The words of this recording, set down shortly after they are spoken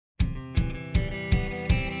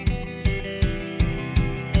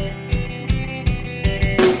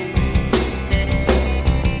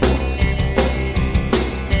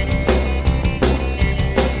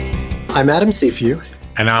I'm Adam Seafiu.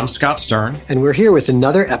 And I'm Scott Stern. And we're here with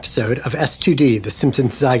another episode of S2D, the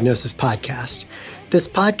Symptoms Diagnosis Podcast. This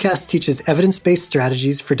podcast teaches evidence-based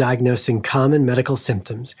strategies for diagnosing common medical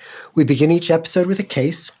symptoms. We begin each episode with a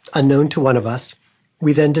case, unknown to one of us.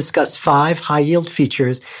 We then discuss 5 high-yield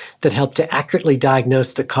features that help to accurately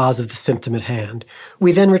diagnose the cause of the symptom at hand.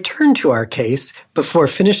 We then return to our case before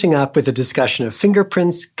finishing up with a discussion of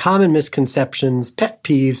fingerprints, common misconceptions, pet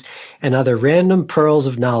peeves, and other random pearls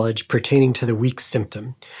of knowledge pertaining to the weak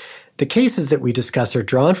symptom. The cases that we discuss are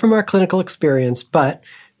drawn from our clinical experience, but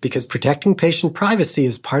because protecting patient privacy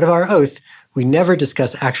is part of our oath, we never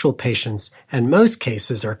discuss actual patients, and most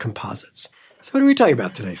cases are composites. So what are we talking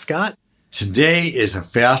about today, Scott? Today is a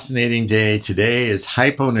fascinating day. Today is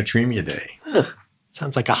Hyponatremia Day.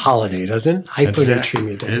 Sounds like a holiday, doesn't it?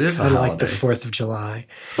 Hyponatremia Day. It is a holiday. holiday. Like the 4th of July.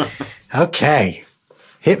 Okay.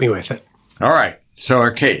 Hit me with it. All right. So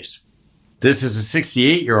our case. This is a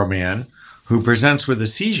 68-year-old man who presents with a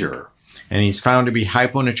seizure, and he's found to be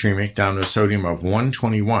hyponatremic down to a sodium of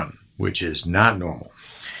 121, which is not normal.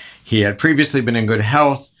 He had previously been in good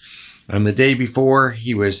health. And the day before,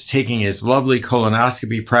 he was taking his lovely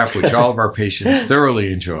colonoscopy prep, which all of our patients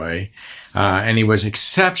thoroughly enjoy. And he was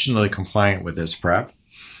exceptionally compliant with this prep.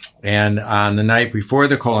 And on the night before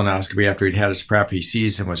the colonoscopy, after he'd had his prep, he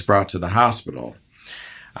seized and was brought to the hospital.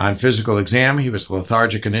 On physical exam, he was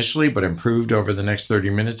lethargic initially, but improved over the next 30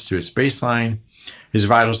 minutes to his baseline. His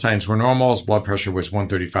vital signs were normal. His blood pressure was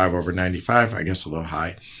 135/95, I guess a little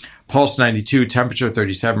high. Pulse 92, temperature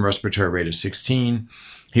 37, respiratory rate of 16.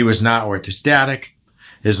 He was not orthostatic.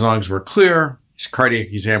 His lungs were clear. His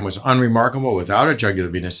cardiac exam was unremarkable without a jugular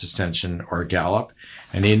venous distension or gallop.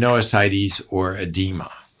 And he had no ascites or edema.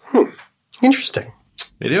 Interesting.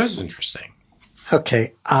 It is interesting.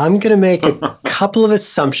 Okay. I'm going to make a couple of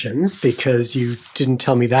assumptions because you didn't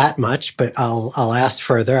tell me that much, but I'll ask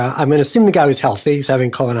further. I'm going to assume the guy was healthy. He's having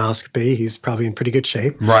colonoscopy. He's probably in pretty good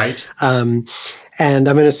shape. Right. And I'm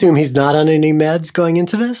going to assume he's not on any meds going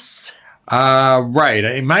into this. Right.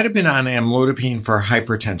 It might have been on amlodipine for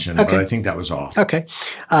hypertension, Okay. but I think that was all. Okay.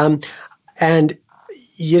 And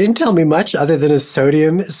you didn't tell me much other than his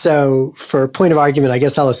sodium. So for point of argument, I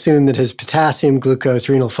guess I'll assume that his potassium, glucose,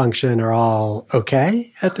 renal function are all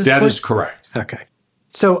okay at this point? That is correct. Okay.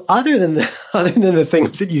 So other than the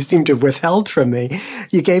things that you seem to have withheld from me,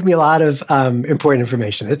 you gave me a lot of important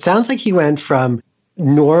information. It sounds like he went from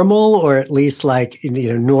normal, or at least like,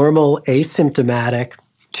 normal asymptomatic,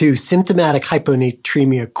 to symptomatic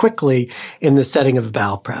hyponatremia quickly in the setting of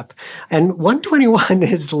bowel prep. And 121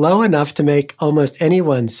 is low enough to make almost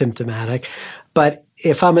anyone symptomatic. But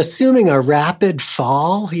if I'm assuming a rapid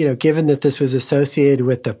fall, given that this was associated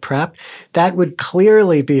with the prep, that would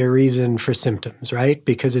clearly be a reason for symptoms, right?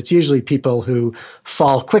 Because it's usually people who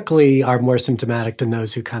fall quickly are more symptomatic than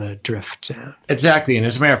those who kind of drift down. Exactly. And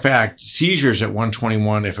as a matter of fact, seizures at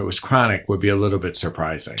 121, if it was chronic, would be a little bit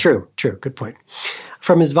surprising. True. Good point.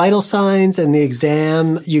 From his vital signs and the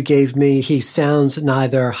exam you gave me, he sounds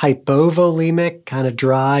neither hypovolemic, kind of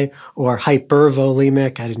dry, or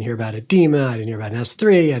hypervolemic. I didn't hear about edema. I didn't hear about an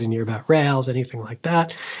S3. I didn't hear about rails, anything like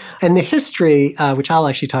that. And the history, which I'll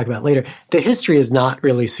actually talk about later, the history is not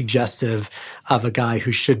really suggestive of a guy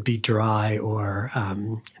who should be dry or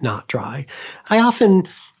not dry. I often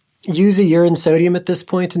use a urine sodium at this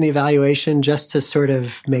point in the evaluation just to sort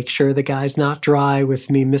of make sure the guy's not dry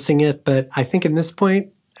with me missing it. But I think in this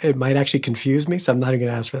point, it might actually confuse me, so I'm not even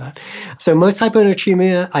going to ask for that. So most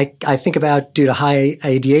hyponatremia, I think about due to high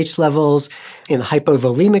ADH levels in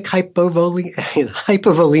hypovolemic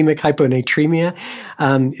hyponatremia.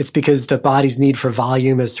 It's because the body's need for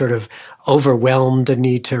volume has sort of overwhelmed the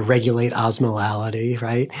need to regulate osmolality,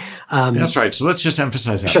 right? That's right. So let's just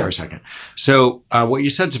emphasize that Sure. for a second. So what you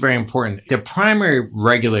said is very important. The primary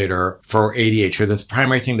regulator for ADH, or the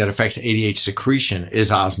primary thing that affects ADH secretion, is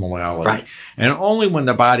osmolality. Right. And only when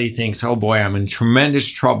the body thinks, oh boy, I'm in tremendous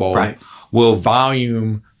trouble, Right. will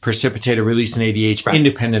volume precipitate a release in ADH Right.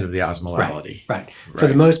 independent of the osmolality. Right. For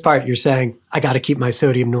the most part, you're saying, I got to keep my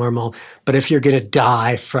sodium normal. But if you're going to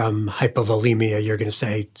die from hypovolemia, you're going to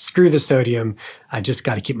say, screw the sodium. I just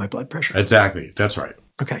got to keep my blood pressure. Exactly. That's right.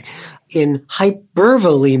 Okay. In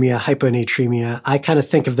hypervolemia, hyponatremia, I kind of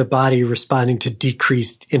think of the body responding to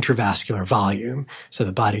decreased intravascular volume. So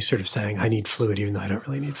the body's sort of saying, I need fluid, even though I don't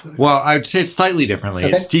really need fluid. Well, I'd say it slightly differently.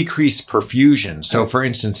 Okay. It's decreased perfusion. So, for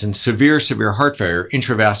instance, in severe heart failure,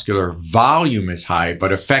 intravascular volume is high,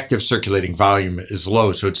 but effective circulating volume is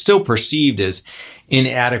low. So it's still perceived as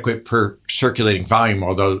inadequate per circulating volume,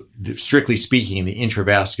 although strictly speaking, the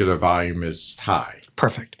intravascular volume is high.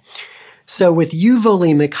 Perfect. So with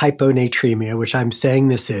euvolemic hyponatremia, which I'm saying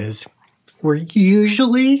this is, we're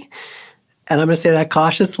usually, and I'm going to say that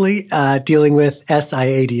cautiously, dealing with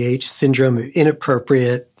SIADH, syndrome of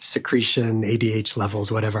inappropriate secretion, ADH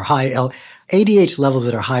levels, whatever, ADH levels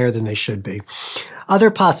that are higher than they should be. Other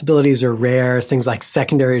possibilities are rare, things like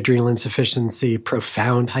secondary adrenal insufficiency,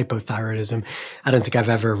 profound hypothyroidism. I don't think I've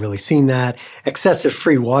ever really seen that. Excessive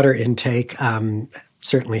free water intake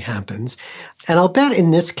certainly happens. And I'll bet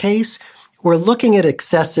in this case, we're looking at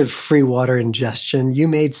excessive free water ingestion. You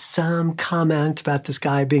made some comment about this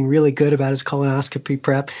guy being really good about his colonoscopy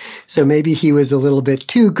prep. So maybe he was a little bit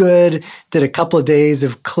too good, did a couple of days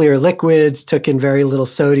of clear liquids, took in very little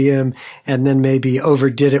sodium, and then maybe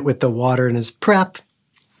overdid it with the water in his prep.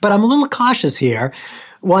 But I'm a little cautious here.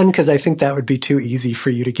 One, because I think that would be too easy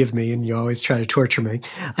for you to give me, and you always try to torture me.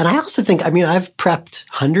 And I also think, I've prepped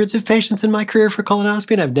hundreds of patients in my career for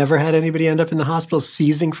colonoscopy, and I've never had anybody end up in the hospital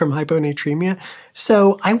seizing from hyponatremia.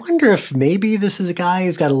 So I wonder if maybe this is a guy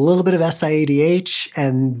who's got a little bit of SIADH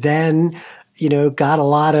and then, got a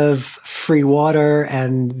lot of free water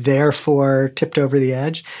and therefore tipped over the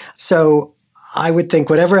edge. So I would think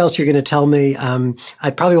whatever else you're going to tell me,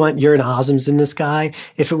 I'd probably want urine osms in this guy.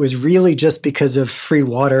 If it was really just because of free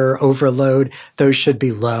water overload, those should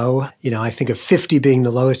be low. I think of 50 being the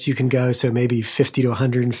lowest you can go, so maybe 50 to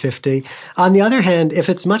 150. On the other hand, if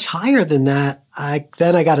it's much higher than that,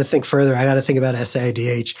 then I got to think further. I got to think about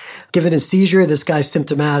SIADH. Given his seizure, this guy's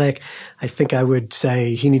symptomatic. I think I would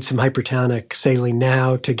say he needs some hypertonic saline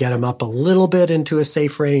now to get him up a little bit into a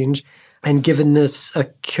safe range. And given this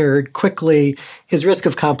occurred quickly, his risk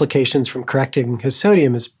of complications from correcting his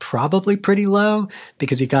sodium is probably pretty low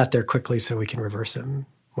because he got there quickly, so we can reverse him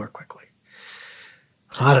more quickly.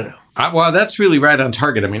 I don't know. Well, that's really right on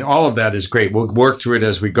target. All of that is great. We'll work through it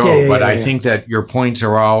as we go. But I think that your points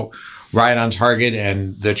are all right on target.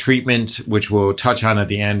 And the treatment, which we'll touch on at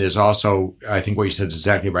the end, is also, I think what you said is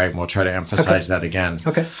exactly right. And we'll try to emphasize that again.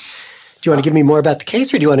 Okay. Do you want to give me more about the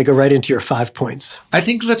case, or do you want to go right into your 5 points? I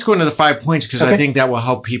think let's go into the 5 points because I think that will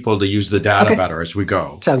help people to use the data better as we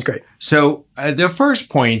go. Sounds great. So the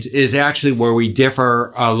first point is actually where we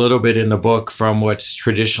differ a little bit in the book from what's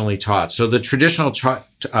traditionally taught. So the traditional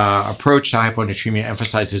approach to hyponatremia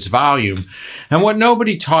emphasizes volume. And what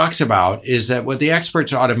nobody talks about is that what the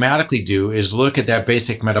experts automatically do is look at that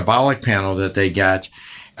basic metabolic panel that they get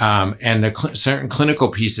and the certain clinical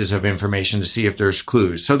pieces of information to see if there's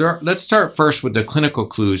clues. So let's start first with the clinical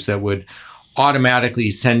clues that would automatically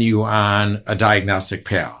send you on a diagnostic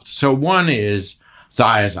path. So one is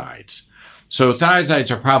thiazides. So thiazides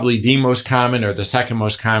are probably the most common or the second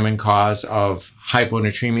most common cause of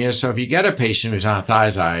hyponatremia. So if you get a patient who's on a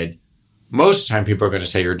thiazide, most of the time people are going to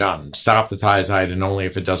say you're done. Stop the thiazide, and only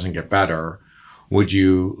if it doesn't get better would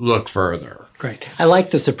you look further. Great. I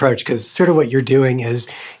like this approach because sort of what you're doing is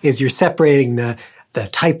you're separating the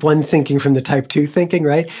type 1 thinking from the type 2 thinking,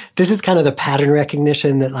 right? This is kind of the pattern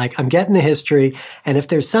recognition that I'm getting the history, and if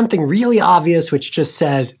there's something really obvious which just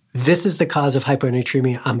says, this is the cause of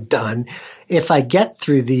hyponatremia, I'm done. If I get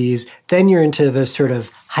through these, then you're into the sort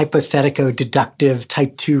of hypothetico-deductive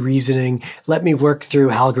type 2 reasoning. Let me work through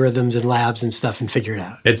algorithms and labs and stuff and figure it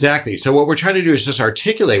out. Exactly. So what we're trying to do is just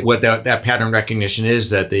articulate what that pattern recognition is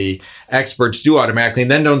that the experts do automatically,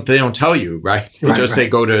 and then they don't tell you, right? They say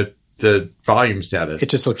go to the volume status. It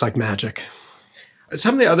just looks like magic.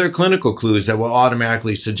 Some of the other clinical clues that will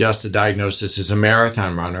automatically suggest a diagnosis is a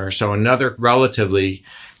marathon runner. So another relatively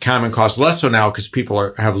common cause, less so now because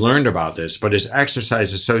people have learned about this, but is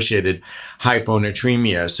exercise-associated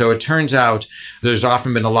hyponatremia. So it turns out there's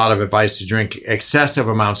often been a lot of advice to drink excessive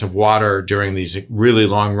amounts of water during these really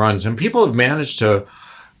long runs. And people have managed to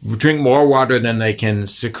drink more water than they can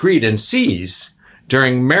secrete and seize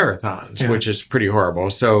during marathons, which is pretty horrible.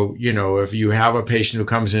 So, if you have a patient who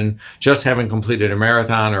comes in just having completed a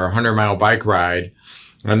marathon or a 100-mile bike ride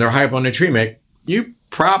and they're hyponatremic, you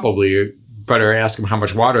probably better ask them how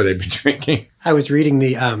much water they've been drinking. I was reading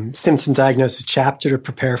the symptom diagnosis chapter to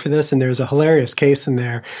prepare for this, and there's a hilarious case in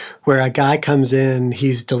there where a guy comes in,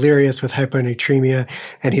 he's delirious with hyponatremia,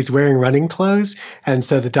 and he's wearing running clothes. And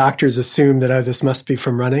so the doctors assume that, this must be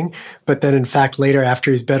from running. But then, in fact, later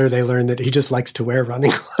after he's better, they learn that he just likes to wear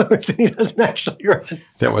running clothes and he doesn't actually run.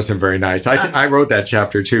 That wasn't very nice. I wrote that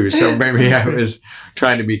chapter too, so maybe I was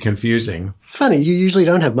trying to be confusing. It's funny. You usually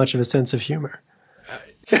don't have much of a sense of humor.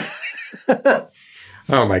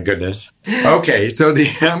 Oh, my goodness. Okay, so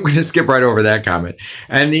I'm going to skip right over that comment.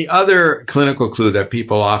 And the other clinical clue that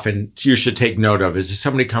people you should take note of is if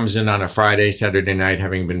somebody comes in on a Friday, Saturday night,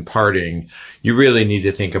 having been partying, you really need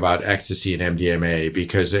to think about ecstasy and MDMA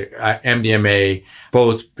because MDMA,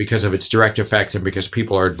 both because of its direct effects and because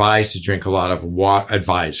people are advised to drink a lot of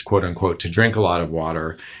advised, quote unquote, to drink a lot of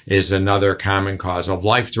water, is another common cause of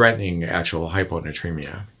life-threatening actual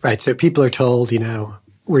hyponatremia. Right. So people are told,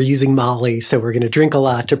 we're using Molly, so we're going to drink a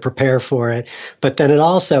lot to prepare for it. But then it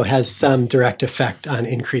also has some direct effect on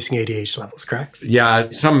increasing ADH levels, correct? Yeah,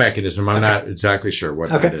 some mechanism. I'm not exactly sure what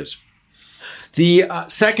that is. The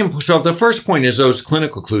so the first point is those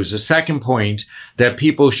clinical clues. The second point that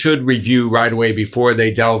people should review right away before they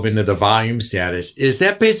delve into the volume status is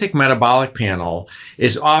that basic metabolic panel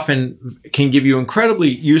can give you incredibly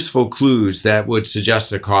useful clues that would suggest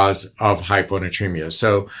the cause of hyponatremia.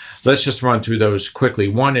 So let's just run through those quickly.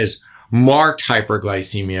 One is marked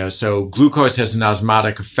hyperglycemia. So glucose has an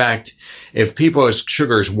osmotic effect. If people's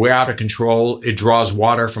sugar is way out of control, it draws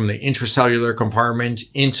water from the intracellular compartment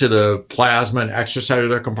into the plasma and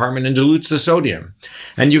extracellular compartment and dilutes the sodium.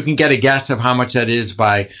 And you can get a guess of how much that is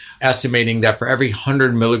by estimating that for every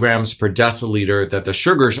 100 milligrams per deciliter that the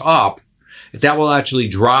sugar's up, that will actually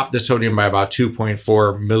drop the sodium by about 2.4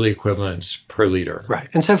 milliequivalents per liter. Right.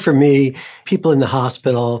 And so for me, people in the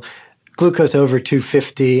hospital, glucose over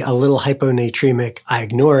 250, a little hyponatremic, I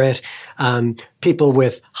ignore it. People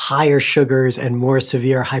with higher sugars and more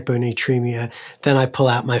severe hyponatremia, then I pull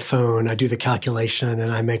out my phone, I do the calculation,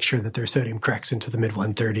 and I make sure that their sodium corrects into the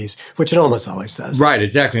mid-130s, which it almost always does. Right,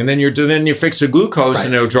 exactly. And then you fix the glucose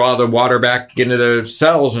and it'll draw the water back into the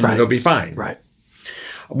cells and it'll be fine. Right.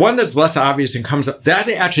 One that's less obvious and that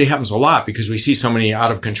actually happens a lot because we see so many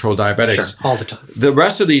out of control diabetics. Sure, all the time. The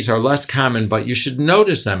rest of these are less common, but you should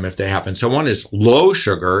notice them if they happen. So one is low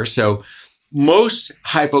sugar. So most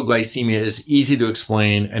hypoglycemia is easy to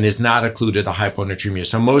explain and is not a clue to the hyponatremia.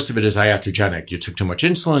 So most of it is iatrogenic. You took too much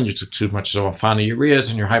insulin, you took too much sulfonylureas,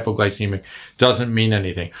 and you're hypoglycemic. Doesn't mean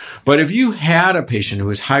anything. But if you had a patient who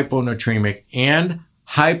is hyponatremic and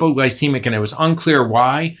hypoglycemic and it was unclear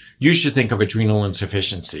why, you should think of adrenal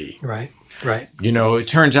insufficiency. Right. It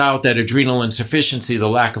turns out that adrenal insufficiency, the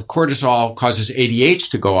lack of cortisol, causes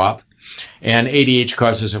ADH to go up. And ADH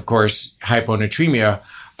causes, of course, hyponatremia.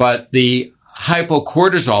 But the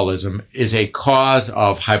hypocortisolism is a cause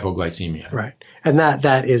of hypoglycemia. Right. And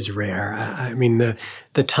that is rare. I mean, the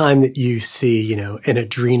time that you see, an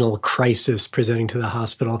adrenal crisis presenting to the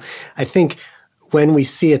hospital, I think when we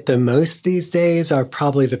see it the most these days are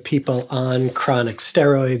probably the people on chronic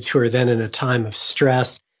steroids who are then in a time of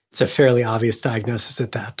stress. It's a fairly obvious diagnosis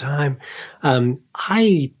at that time.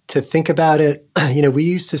 To think about it, we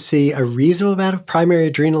used to see a reasonable amount of primary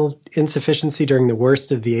adrenal insufficiency during the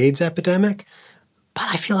worst of the AIDS epidemic. But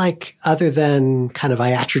I feel like other than kind of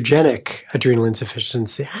iatrogenic adrenal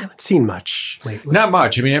insufficiency, I haven't seen much lately. Not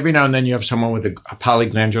much. I mean, every now and then you have someone with a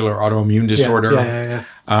polyglandular autoimmune disorder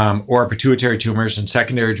or pituitary tumors and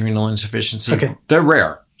secondary adrenal insufficiency. Okay. They're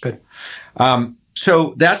rare. Good.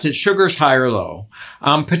 So that's it. Sugar's high or low.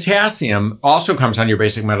 Potassium also comes on your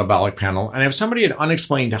basic metabolic panel. And if somebody had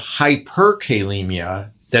unexplained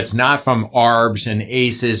hyperkalemia, that's not from ARBs and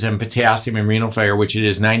ACEs and potassium and renal failure, which it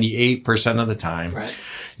is 98% of the time,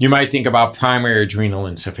 you might think about primary adrenal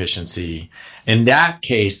insufficiency. In that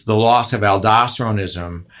case, the loss of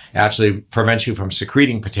aldosteronism actually prevents you from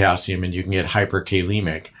secreting potassium and you can get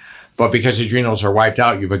hyperkalemic. But because adrenals are wiped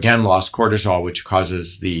out, you've again lost cortisol, which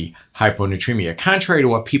causes the hyponatremia. Contrary to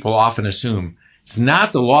what people often assume, it's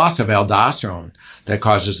not the loss of aldosterone that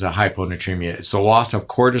causes the hyponatremia. It's the loss of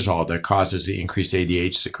cortisol that causes the increased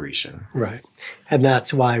ADH secretion. Right. And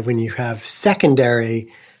that's why when you have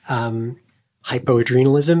secondary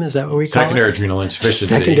hypoadrenalism, is that what we call it? Secondary adrenal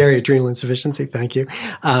insufficiency. Secondary adrenal insufficiency, thank you.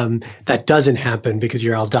 That doesn't happen because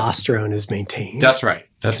your aldosterone is maintained. That's right.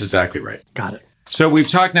 That's exactly right. Got it. So we've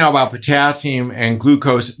talked now about potassium and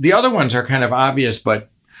glucose. The other ones are kind of obvious, but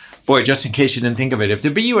boy, just in case you didn't think of it, if the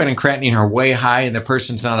BUN and creatinine are way high and the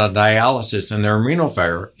person's not on dialysis and they're in renal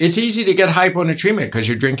failure, it's easy to get hyponatremia because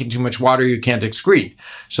you're drinking too much water you can't excrete.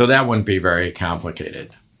 So that wouldn't be very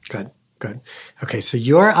complicated. Good. Okay, so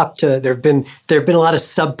you're up to, there have been a lot of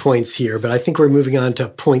subpoints here, but I think we're moving on to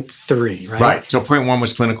point 3, right? Right. So point 1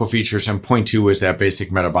 was clinical features and point 2 was that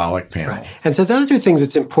basic metabolic panel. Right. And so those are things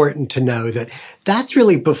it's important to know that's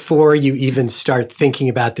really before you even start thinking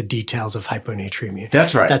about the details of hyponatremia.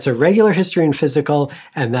 That's right. That's a regular history and physical,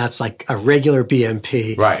 and that's like a regular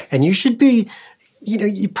BMP. Right. And you should be,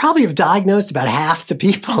 you probably have diagnosed about half the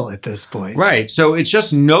people at this point. Right. So it's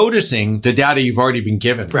just noticing the data you've already been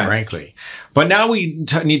given, frankly. But now we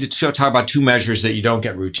need to talk about two measures that you don't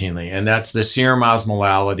get routinely, and that's the serum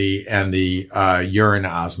osmolality and the urine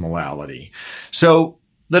osmolality. So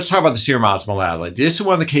let's talk about the serum osmolality. This is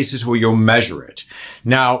one of the cases where you'll measure it.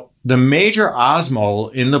 Now, the major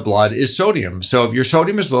osmol in the blood is sodium. So if your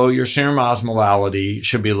sodium is low, your serum osmolality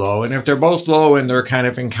should be low. And if they're both low and they're kind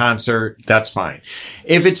of in concert, that's fine.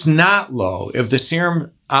 If it's not low, if the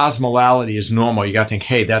serum osmolality is normal, you got to think,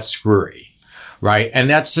 hey, that's screwy. Right. And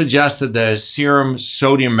that suggests that the serum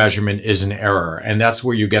sodium measurement is an error. And that's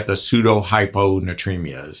where you get the pseudo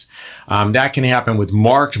hyponatremias. That can happen with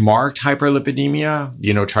marked hyperlipidemia,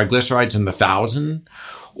 triglycerides in the 1,000,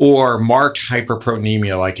 or marked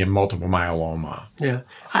hyperproteinemia, like in multiple myeloma. Yeah.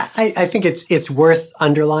 I think it's worth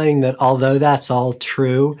underlining that although that's all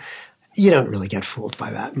true, you don't really get fooled by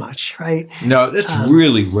that much, right? No, it's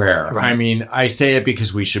really rare. Right. I mean, I say it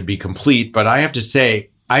because we should be complete, but I have to say,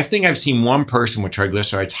 I think I've seen one person with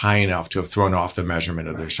triglycerides high enough to have thrown off the measurement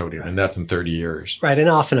of their sodium, and that's in 30 years. Right. And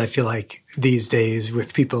often I feel like these days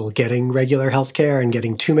with people getting regular healthcare and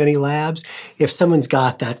getting too many labs, if someone's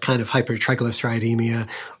got that kind of hypertriglyceridemia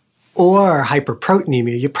or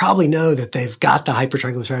hyperproteinemia, you probably know that they've got the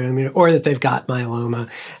hypertriglyceridemia or that they've got myeloma.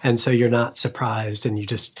 And so you're not surprised and you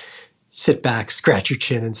just sit back, scratch your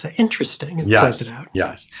chin, and say, interesting, and close it out.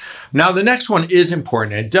 Yes. Now, the next one is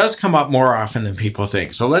important. It does come up more often than people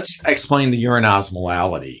think. So let's explain the urine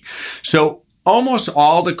osmolality. So almost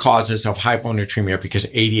all the causes of hyponatremia are because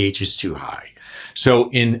ADH is too high. So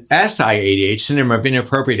in SIADH, syndrome of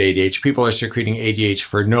inappropriate ADH, people are secreting ADH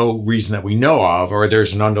for no reason that we know of, or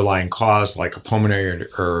there's an underlying cause like a pulmonary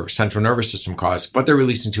or central nervous system cause, but they're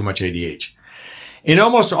releasing too much ADH. In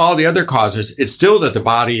almost all the other causes, it's still that the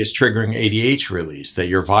body is triggering ADH release, that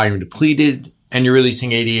your volume depleted and you're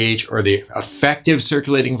releasing ADH, or the effective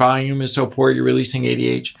circulating volume is so poor you're releasing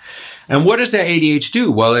ADH. And what does that ADH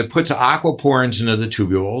do? Well, it puts aquaporins into the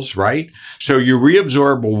tubules, right? So you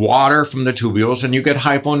reabsorb water from the tubules and you get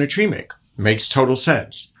hyponatremic. Makes total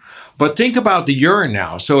sense. But think about the urine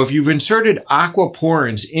now. So if you've inserted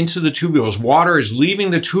aquaporins into the tubules, water is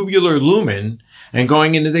leaving the tubular lumen and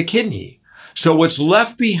going into the kidney. So what's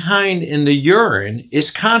left behind in the urine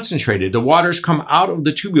is concentrated. The waters come out of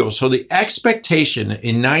the tubules. So the expectation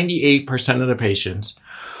in 98% of the patients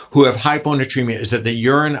who have hyponatremia is that the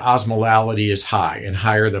urine osmolality is high and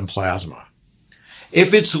higher than plasma.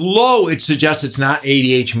 If it's low, it suggests it's not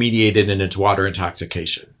ADH mediated and it's water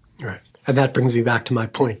intoxication. Right. And that brings me back to my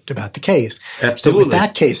point about the case. Absolutely. So with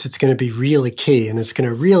that case, it's going to be really key, and it's going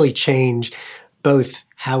to really change both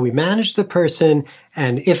how we manage the person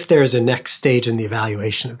and if there's a next stage in the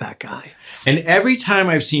evaluation of that guy. And every time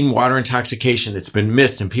I've seen water intoxication, it's been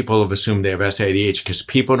missed and people have assumed they have SIADH because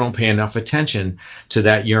people don't pay enough attention to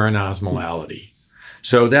that urine osmolality.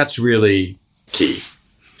 So that's really key.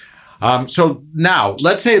 So now,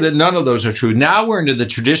 let's say that none of those are true. Now we're into the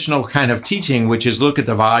traditional kind of teaching, which is look at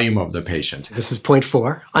the volume of the patient. This is point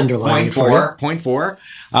 4, underlining Point four.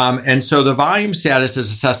 And so the volume status is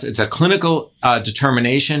assessed. It's a clinical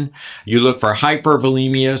determination. You look for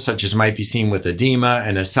hypervolemia, such as might be seen with edema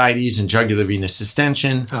and ascites and jugular venous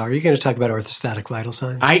distension. Oh, are you going to talk about orthostatic vital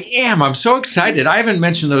signs? I am. I'm so excited. I haven't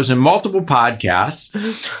mentioned those in multiple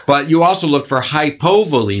podcasts, but you also look for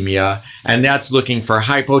hypovolemia, and that's looking for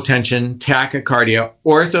hypotension, tachycardia,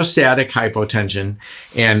 orthostatic hypotension,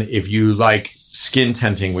 and if you like skin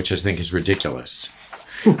tenting, which I think is ridiculous.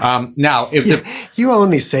 Now, if you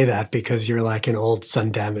only say that because you're like an old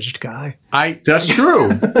sun-damaged guy. That's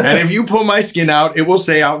true. And if you pull my skin out, it will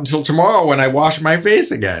stay out until tomorrow when I wash my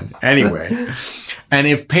face again. Anyway. And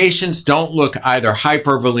if patients don't look either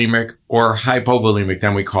hypervolemic or hypovolemic,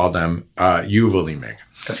 then we call them euvolemic.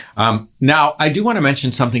 Okay. Now, I do want to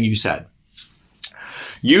mention something you said.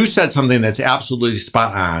 You said something that's absolutely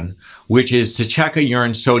spot on, which is to check a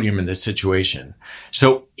urine sodium in this situation.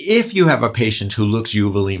 So if you have a patient who looks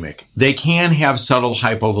euvolemic, they can have subtle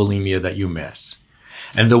hypovolemia that you miss.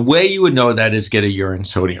 And the way you would know that is get a urine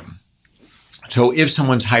sodium. So if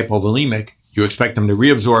someone's hypovolemic, you expect them to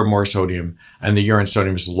reabsorb more sodium and the urine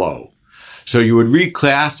sodium is low. So you would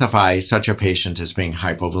reclassify such a patient as being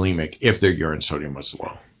hypovolemic if their urine sodium was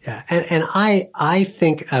low. Yeah. And I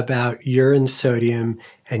think about urine sodium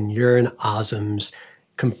and urine osms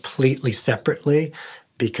completely separately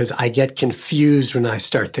because I get confused when I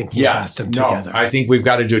start thinking about them together. I think we've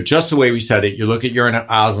got to do it just the way we said it. You look at urine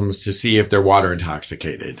osms to see if they're water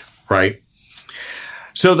intoxicated, right?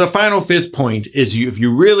 So the final fifth point is if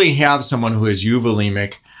you really have someone who is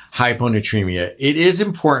euvolemic, hyponatremia, it is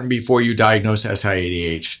important before you diagnose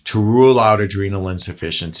SIADH to rule out adrenal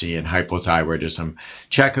insufficiency and hypothyroidism.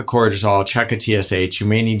 Check a cortisol, check a TSH. You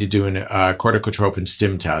may need to do a corticotropin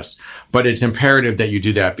stim test, but it's imperative that you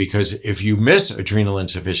do that because if you miss adrenal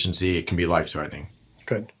insufficiency, it can be life-threatening.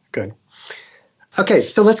 Good. Okay,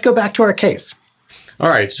 so let's go back to our case. All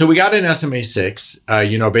right, so we got an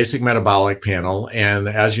SMA-6, basic metabolic panel, and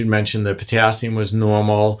as you mentioned, the potassium was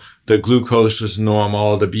normal, the glucose was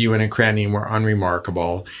normal, the BUN and creatinine were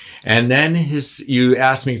unremarkable, and then you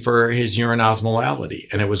asked me for his urine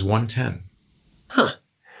osmolality, and it was 110.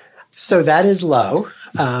 So that is low,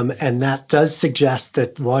 and that does suggest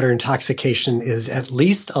that water intoxication is at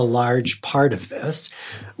least a large part of this,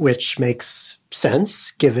 which makes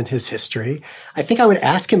sense given his history. I think I would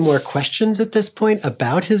ask him more questions at this point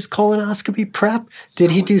about his colonoscopy prep.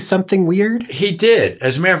 Did he do something weird? He did.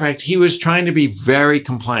 As a matter of fact, he was trying to be very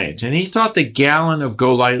compliant, and he thought the gallon of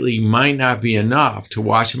Go Lightly might not be enough to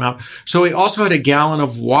wash him out. So he also had a gallon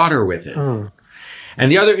of water with it. And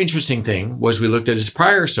the other interesting thing was we looked at his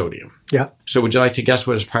prior sodium. Yeah. So would you like to guess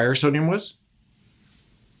what his prior sodium was?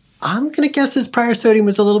 I'm going to guess his prior sodium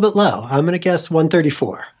was a little bit low. I'm going to guess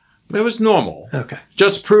 134. It was normal. Okay.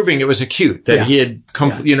 Just proving it was acute, that he had,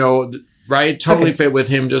 right? Totally fit with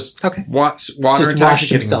him. Just water just washed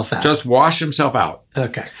himself out. Just wash himself out.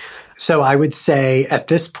 Okay. So I would say at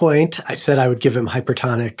this point, I said I would give him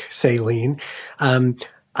hypertonic saline.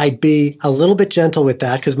 I'd be a little bit gentle with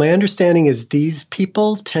that because my understanding is these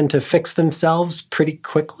people tend to fix themselves pretty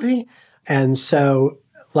quickly. And so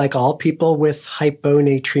like all people with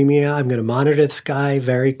hyponatremia, I'm going to monitor this guy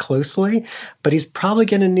very closely, but he's probably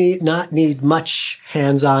going to not need much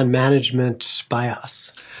hands-on management by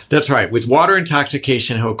us. That's right. With water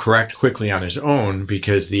intoxication, he'll correct quickly on his own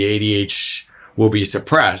because the ADH will be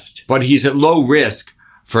suppressed, but he's at low risk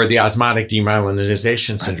for the osmotic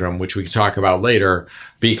demyelinization syndrome, which we can talk about later,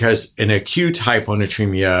 because an acute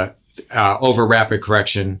hyponatremia over rapid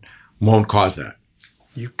correction won't cause that.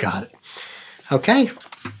 You got it. Okay,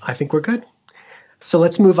 I think we're good. So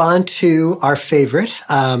let's move on to our favorite,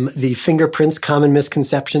 the fingerprints, common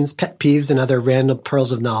misconceptions, pet peeves, and other random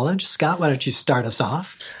pearls of knowledge. Scott, why don't you start us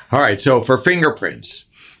off? All right, so for fingerprints,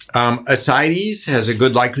 ascites has a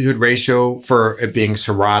good likelihood ratio for it being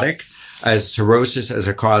cirrhotic, as cirrhosis as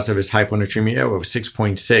a cause of his hyponatremia of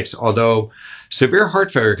 6.6, although severe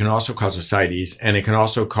heart failure can also cause ascites, and it can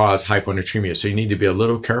also cause hyponatremia, so you need to be a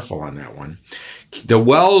little careful on that one. The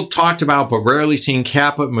well talked about but rarely seen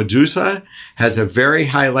caput medusa has a very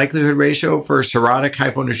high likelihood ratio for cirrhotic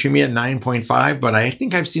hyponatremia at 9.5, but I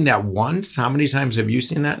think I've seen that once. How many times have you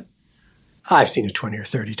seen that? I've seen it 20 or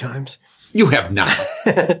 30 times. You have not.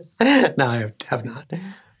 No, I have not.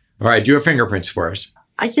 All right, do your fingerprints for us.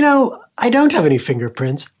 I don't have any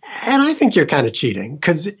fingerprints, and I think you're kind of cheating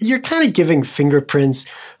because you're kind of giving fingerprints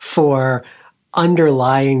for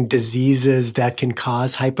underlying diseases that can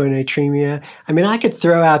cause hyponatremia. I mean, I could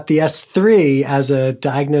throw out the S3 as a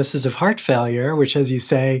diagnosis of heart failure, which, as you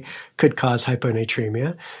say, could cause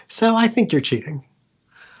hyponatremia. So I think you're cheating.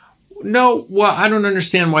 No, well, I don't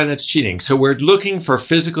understand why that's cheating. So we're looking for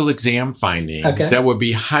physical exam findings that would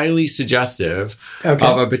be highly suggestive of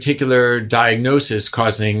a particular diagnosis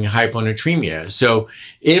causing hyponatremia. So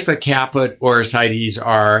if a caput or ascites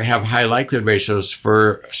have high likelihood ratios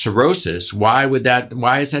for cirrhosis, why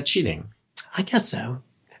is that cheating? I guess so.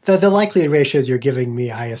 The likelihood ratios you're giving me,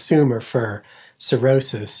 I assume, are for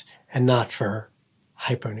cirrhosis and not for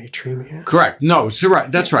hyponatremia. Correct. No,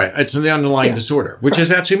 that's right. It's the underlying disorder, which is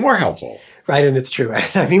actually more helpful. Right, and it's true.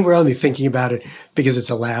 I mean, we're only thinking about it because it's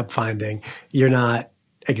a lab finding. You're not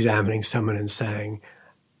examining someone and saying,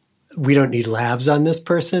 we don't need labs on this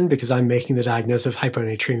person because I'm making the diagnosis of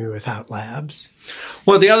hyponatremia without labs.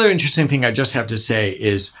 Well, the other interesting thing I just have to say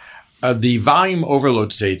is the volume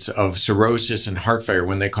overload states of cirrhosis and heart failure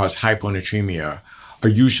when they cause hyponatremia are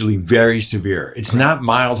usually very severe. It's not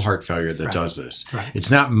mild heart failure that does this. Right. It's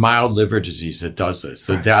not mild liver disease that does this.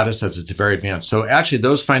 The data says it's very advanced. So actually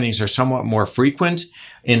those findings are somewhat more frequent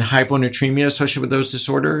in hyponatremia associated with those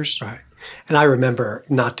disorders. Right. And I remember,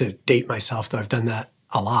 not to date myself, though I've done that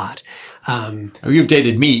a lot. You've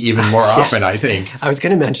dated me even more often, I think. I was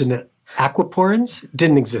going to mention that aquaporins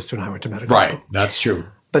didn't exist when I went to medical school. Right, that's true.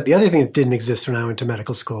 But the other thing that didn't exist when I went to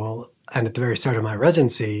medical school and at the very start of my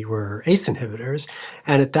residency were ACE inhibitors.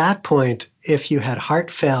 And at that point, if you had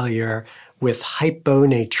heart failure with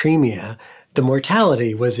hyponatremia, the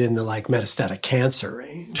mortality was in the metastatic cancer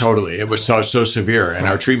range. Totally. It was so severe. And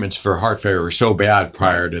our treatments for heart failure were so bad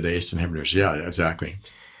prior to the ACE inhibitors. Yeah, exactly.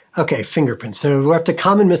 Okay, fingerprints. So we're up to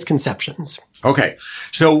common misconceptions. Okay.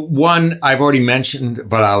 So one I've already mentioned,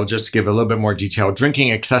 but I'll just give a little bit more detail. Drinking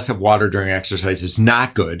excessive water during exercise is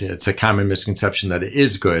not good. It's a common misconception that it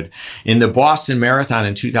is good. In the Boston Marathon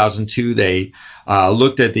in 2002, they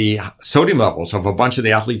looked at the sodium levels of a bunch of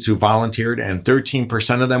the athletes who volunteered, and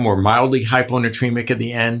 13% of them were mildly hyponatremic at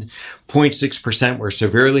the end. 0.6% were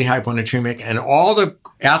severely hyponatremic, and all the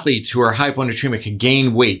athletes who are hyponatremic had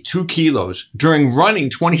gained weight 2 kilos during running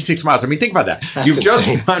 26 miles. I mean, think about that. You've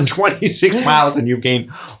insane. Just run 26 miles and you've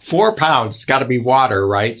gained 4 pounds. It's got to be water,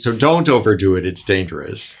 right? So don't overdo it. It's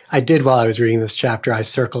dangerous. I did, while I was reading this chapter, I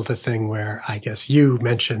circled a thing where I guess you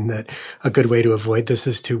mentioned that a good way to avoid this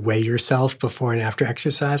is to weigh yourself before and after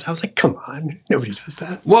exercise. I was like, come on, nobody does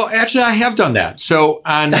that. Well, actually, I have done that. So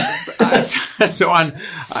as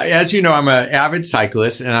you know, I'm an avid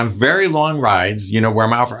cyclist and on very long rides, where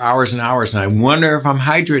I'm out for hours and hours, and I wonder if I'm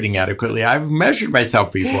hydrating adequately. I've measured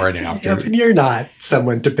myself before and after. Yeah, but you're not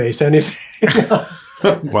someone to base anything on.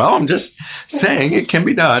 Well, I'm just saying it can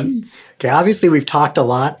be done. Okay, obviously we've talked a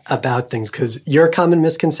lot about things because your common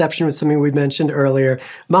misconception was something we mentioned earlier.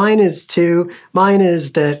 Mine is too. Mine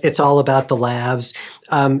is that it's all about the labs.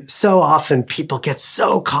 So often people get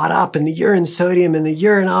so caught up in the urine sodium and the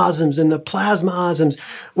urine osms and the plasma osms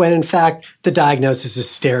when in fact the diagnosis is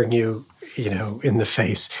staring you in the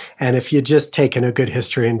face. And if you'd just taken a good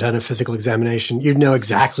history and done a physical examination, you'd know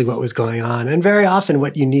exactly what was going on and very often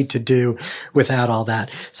what you need to do without all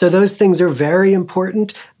that. So those things are very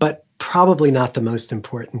important, but probably not the most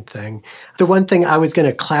important thing. The one thing I was going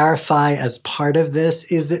to clarify as part of this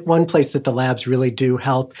is that one place that the labs really do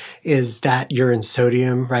help is that urine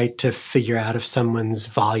sodium, right, to figure out if someone's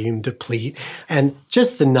volume deplete. And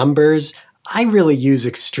just the numbers, I really use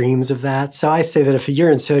extremes of that. So I say that if a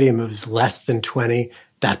urine sodium is less than 20,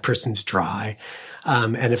 that person's dry.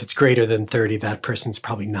 And if it's greater than 30, that person's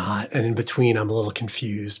probably not. And in between, I'm a little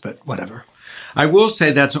confused, but whatever. I will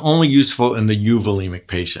say that's only useful in the euvolemic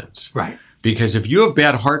patients. Right. Because if you have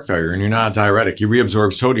bad heart failure and you're not a diuretic, you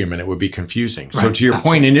reabsorb sodium and it would be confusing. Right. So to your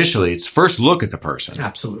point initially, it's first look at the person.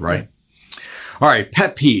 Absolutely. Right. All right.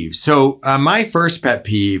 Pet peeve. So my first pet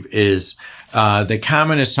peeve is the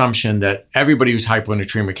common assumption that everybody who's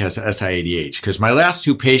hyponatremic has SIADH. Because my last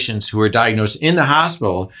 2 patients who were diagnosed in the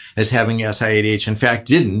hospital as having SIADH, in fact,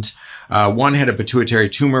 didn't. One had a pituitary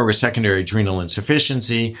tumor with secondary adrenal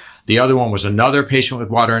insufficiency. The other one was another patient with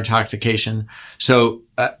water intoxication. So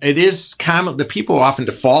it is common that people often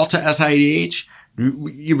default to SIADH.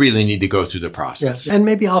 You really need to go through the process. Yes. And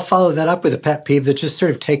maybe I'll follow that up with a pet peeve that just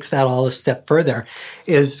sort of takes that all a step further,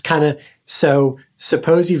 is kind of, so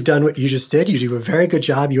suppose you've done what you just did. You do a very good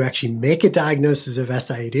job. You actually make a diagnosis of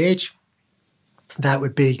SIADH. That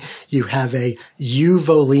would be, you have a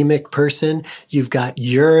euvolemic person. You've got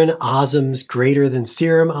urine osms greater than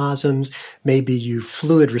serum osms. Maybe you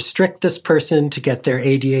fluid restrict this person to get their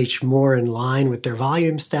ADH more in line with their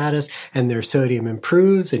volume status and their sodium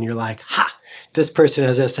improves. And you're like, ha, this person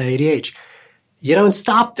has SIADH. You don't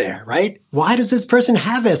stop there, right? Why does this person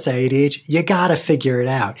have SIADH? You gotta figure it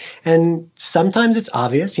out. And sometimes it's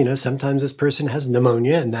obvious, sometimes this person has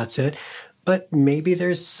pneumonia and that's it. But maybe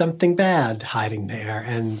there's something bad hiding there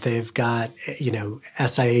and they've got,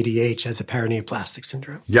 SIADH as a paraneoplastic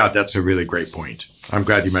syndrome. Yeah, that's a really great point. I'm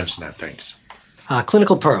glad you mentioned that. Thanks.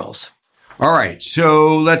 Clinical pearls. All right.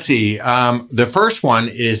 So let's see. The first one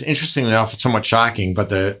is, interestingly enough, it's somewhat shocking, but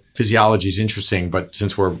the physiology is interesting. But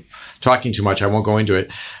since we're talking too much, I won't go into it.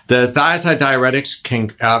 The thiazide diuretics can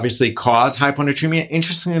obviously cause hyponatremia.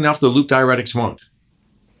 Interestingly enough, the loop diuretics won't.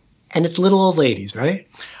 And it's little old ladies, right?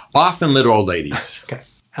 Often little old ladies. Okay.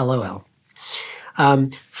 LOL.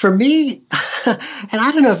 For me, and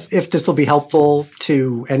I don't know if this will be helpful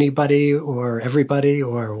to anybody or everybody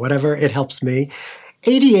or whatever, it helps me.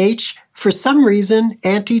 ADH, for some reason,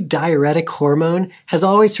 antidiuretic hormone has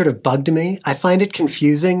always sort of bugged me. I find it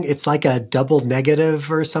confusing. It's like a double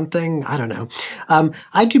negative or something. I don't know.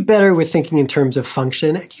 I do better with thinking in terms of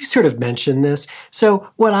function. You sort of mentioned this. So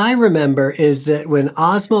what I remember is that when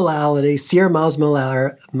osmolality, serum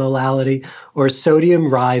osmolality, or sodium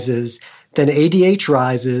rises, then ADH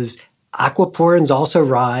rises. Aquaporins also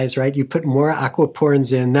rise, right? You put more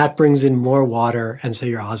aquaporins in, that brings in more water, and so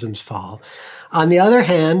your osms fall. On the other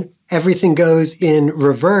hand, everything goes in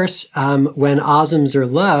reverse. When osms are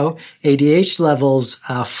low, ADH levels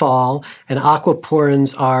fall and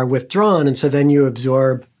aquaporins are withdrawn. And so then you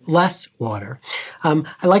absorb less water. I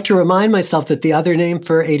like to remind myself that the other name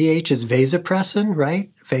for ADH is vasopressin, right?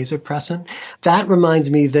 Vasopressin. That reminds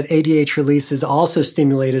me that ADH release is also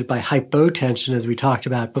stimulated by hypotension, as we talked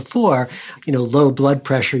about before. Low blood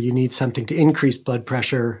pressure, you need something to increase blood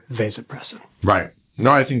pressure, vasopressin. Right.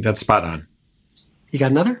 No, I think that's spot on. You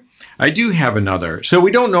got another? I do have another. So we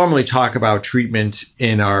don't normally talk about treatment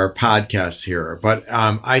in our podcasts here, but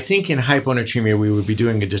I think in hyponatremia, we would be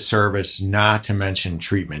doing a disservice not to mention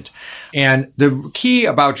treatment. And the key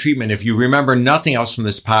about treatment, if you remember nothing else from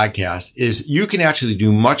this podcast, is you can actually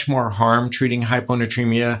do much more harm treating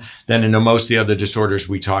hyponatremia than in most of the other disorders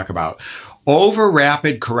we talk about. Over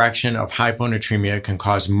rapid correction of hyponatremia can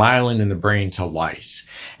cause myelin in the brain to lyse.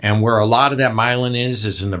 And where a lot of that myelin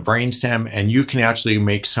is in the brainstem, and you can actually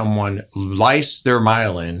make someone lyse their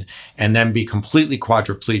myelin and then be completely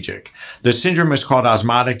quadriplegic. The syndrome is called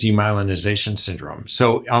osmotic demyelinization syndrome.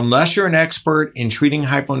 So unless you're an expert in treating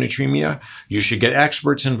hyponatremia, you should get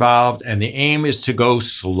experts involved, and the aim is to go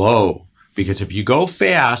slow. Because if you go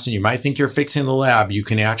fast and you might think you're fixing the lab, you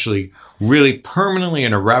can actually really permanently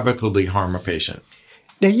and irrevocably harm a patient.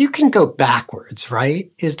 Now, you can go backwards,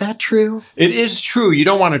 right? Is that true? It is true. You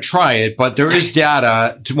don't want to try it, but there is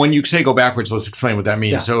data. When you say go backwards, let's explain what that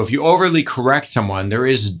means. Yeah. So if you overly correct someone, there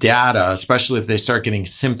is data, especially if they start getting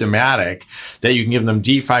symptomatic, that you can give them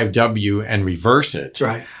D5W and reverse it.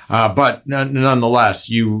 Right. But nonetheless,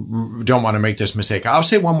 you don't want to make this mistake. I'll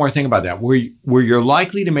say one more thing about that. Where you're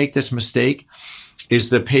likely to make this mistake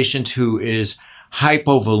is the patient who is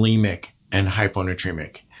hypovolemic and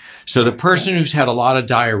hyponatremic. So the person who's had a lot of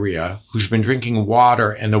diarrhea, who's been drinking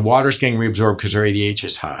water, and the water's getting reabsorbed because their ADH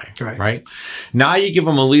is high, right? Now you give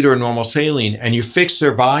them a liter of normal saline and you fix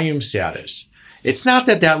their volume status. It's not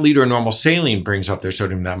that liter of normal saline brings up their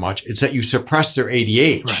sodium that much. It's that you suppress their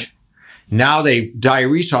ADH. Right. Now they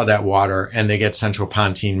diurese all that water and they get central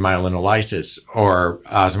pontine myelinolysis or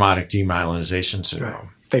osmotic demyelinization syndrome. Right.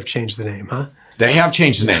 They've changed the name, huh? They have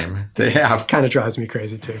changed the name. They have. Kind of drives me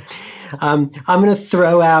crazy too. I'm going to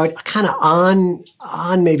throw out kind of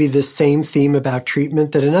on maybe the same theme about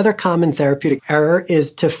treatment that another common therapeutic error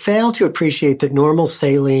is to fail to appreciate that normal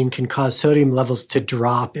saline can cause sodium levels to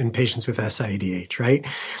drop in patients with SIADH, right?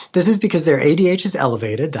 This is because their ADH is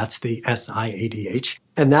elevated. That's the SIADH.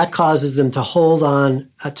 And that causes them to hold on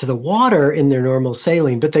to the water in their normal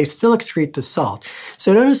saline, but they still excrete the salt.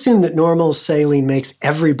 So don't assume that normal saline makes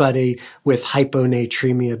everybody with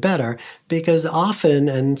hyponatremia better, because often,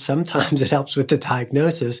 and sometimes it helps with the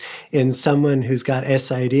diagnosis, in someone who's got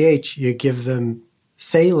SIADH, you give them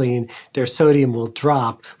saline, their sodium will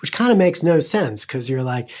drop, which kind of makes no sense because you're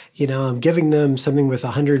like, I'm giving them something with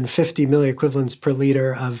 150 milliequivalents per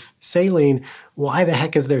liter of saline. Why the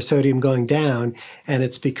heck is their sodium going down? And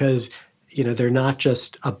it's because, they're not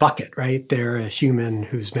just a bucket, right? They're a human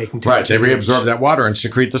who's making too much. Right. They reabsorb that water and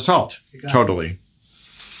secrete the salt. Totally.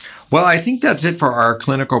 Well, I think that's it for our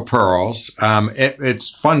clinical pearls. It's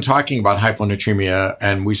fun talking about hyponatremia,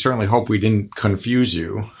 and we certainly hope we didn't confuse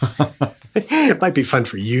you. It might be fun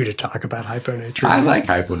for you to talk about hyponatremia. I like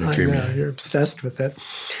hyponatremia. I know, you're obsessed with it.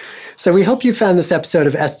 So we hope you found this episode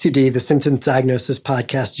of S2D, the Symptoms Diagnosis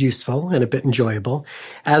Podcast, useful and a bit enjoyable.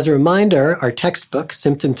 As a reminder, our textbook,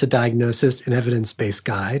 Symptom to Diagnosis, an Evidence-Based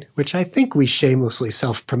Guide, which I think we shamelessly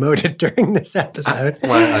self-promoted during this episode.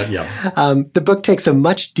 The book takes a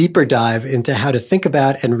much deeper dive into how to think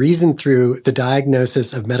about and reason through the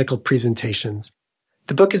diagnosis of medical presentations.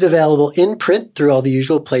 The book is available in print through all the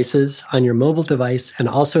usual places on your mobile device, and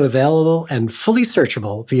also available and fully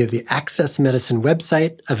searchable via the Access Medicine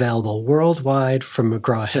website, available worldwide from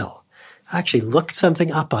McGraw-Hill. I actually looked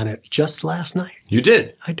something up on it just last night. You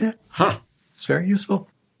did? I did. Huh. It's very useful.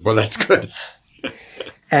 Well, that's good.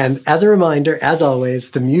 And as a reminder, as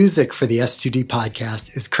always, the music for the S2D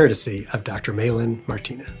podcast is courtesy of Dr. Malin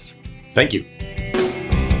Martinez. Thank you.